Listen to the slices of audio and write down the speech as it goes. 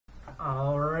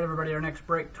Alright everybody, our next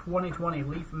break, 2020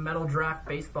 Leaf Metal Draft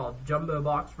Baseball Jumbo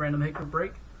Box Random Hit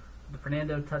Break. The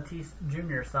Fernando Tatis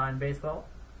Jr. signed baseball.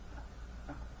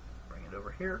 Bring it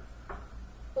over here.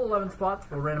 11 spots.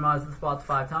 We'll randomize the spots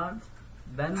 5 times,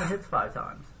 then the hits 5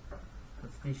 times.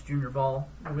 The Tatis Jr. ball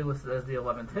will be listed as the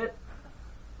 11th hit.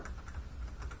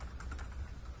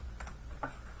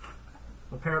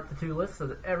 We'll pair up the 2 lists so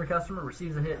that every customer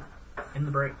receives a hit in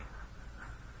the break.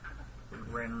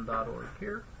 Random.org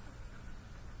here.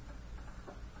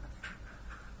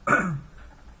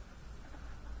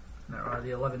 There are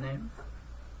the 11 names.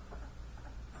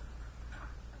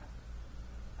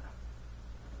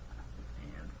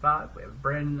 And 5, we have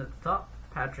Brandon at the top,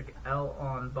 Patrick L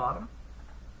on bottom.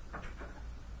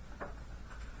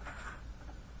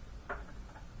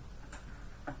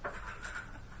 Alright,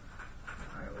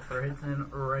 we'll throw hits in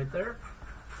right there.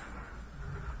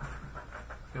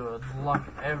 Good luck,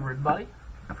 everybody.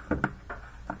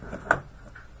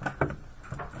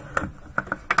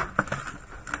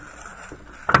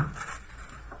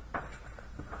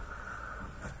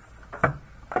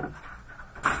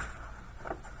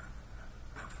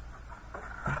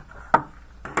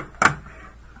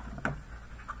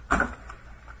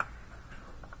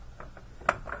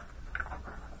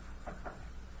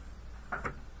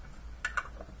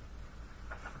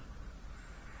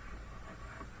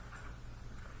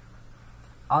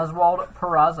 Oswald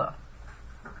Peraza,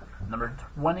 number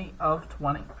 20 of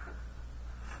 20.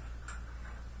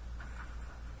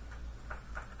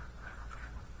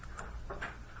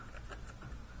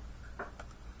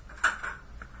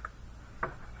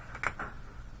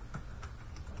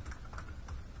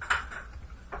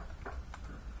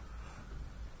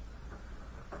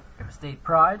 State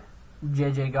Pride,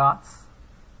 J.J. Gotts,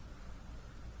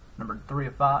 number 3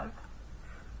 of 5.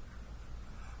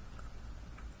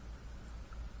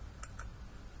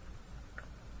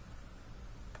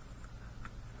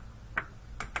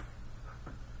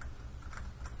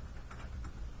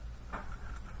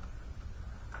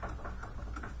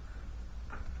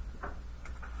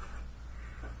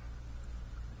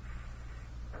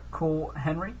 Cole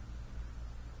Henry,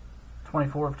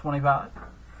 24 of 25.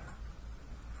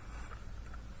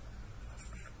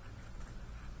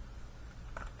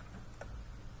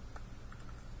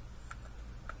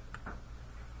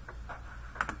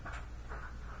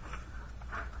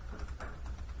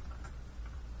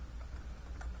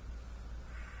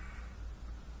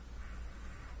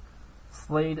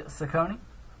 Slade Ciccone,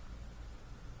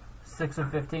 6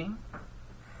 of 15.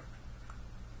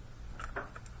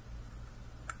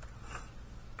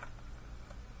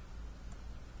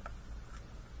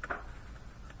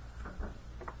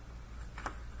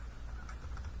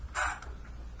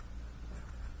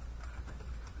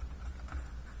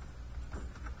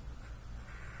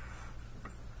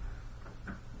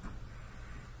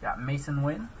 Got Mason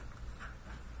Wynn.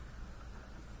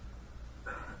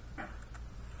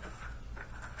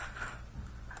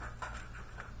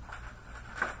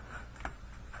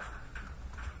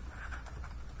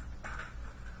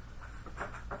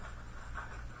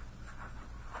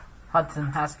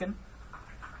 Hudson Haskin.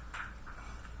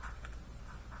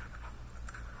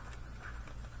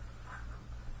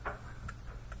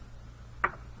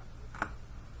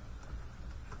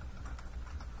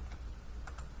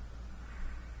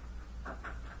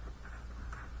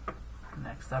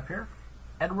 Next up here,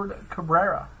 Edward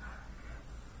Cabrera.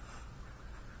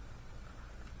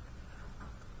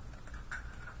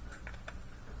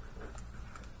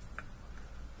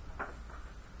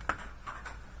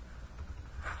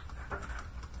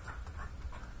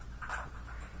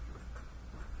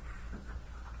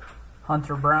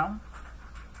 Hunter Brown.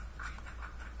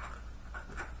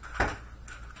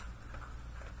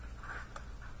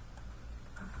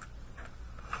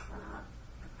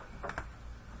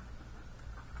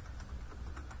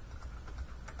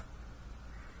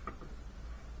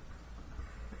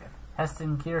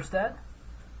 Heston Kierstead.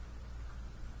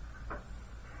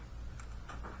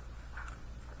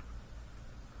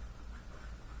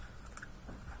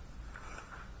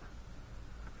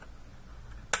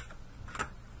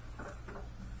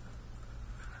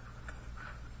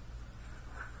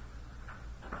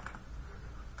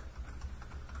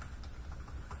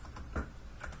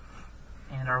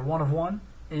 And our 1 of 1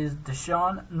 is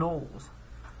Deshaun Knowles.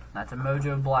 That's a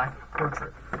Mojo Black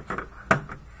portrait.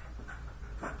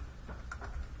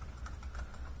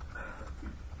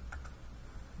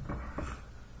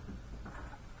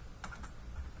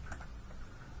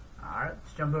 Alright,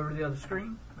 let's jump over to the other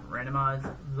screen and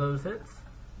randomize those hits.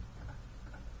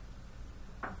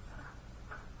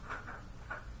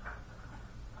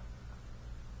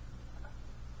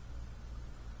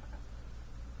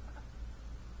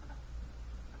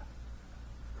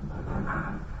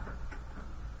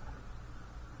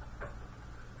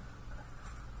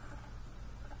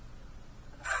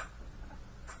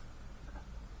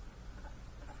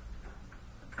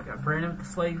 Got Brandon with the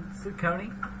Slade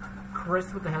Ciccone,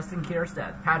 Chris with the Heston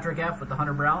Kierstead, Patrick F with the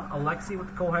Hunter Brown, Alexi with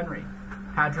the Cole Henry,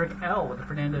 Patrick L with the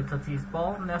Fernando Tatis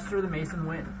Ball, Nestor the Mason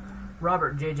Wynn,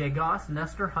 Robert J.J. Goss,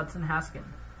 Nestor Hudson Haskin,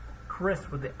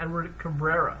 Chris with the Edward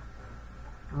Cabrera,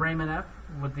 Raymond F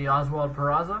with the Oswald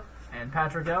Peraza, and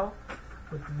Patrick L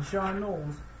with the Deshaun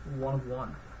Knowles 1/1.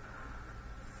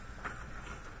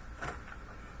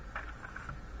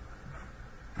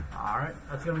 Alright,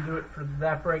 that's going to do it for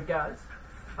that break, guys.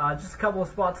 Just a couple of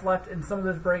spots left in some of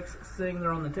those breaks sitting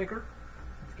there on the ticker.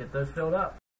 Let's get those filled up.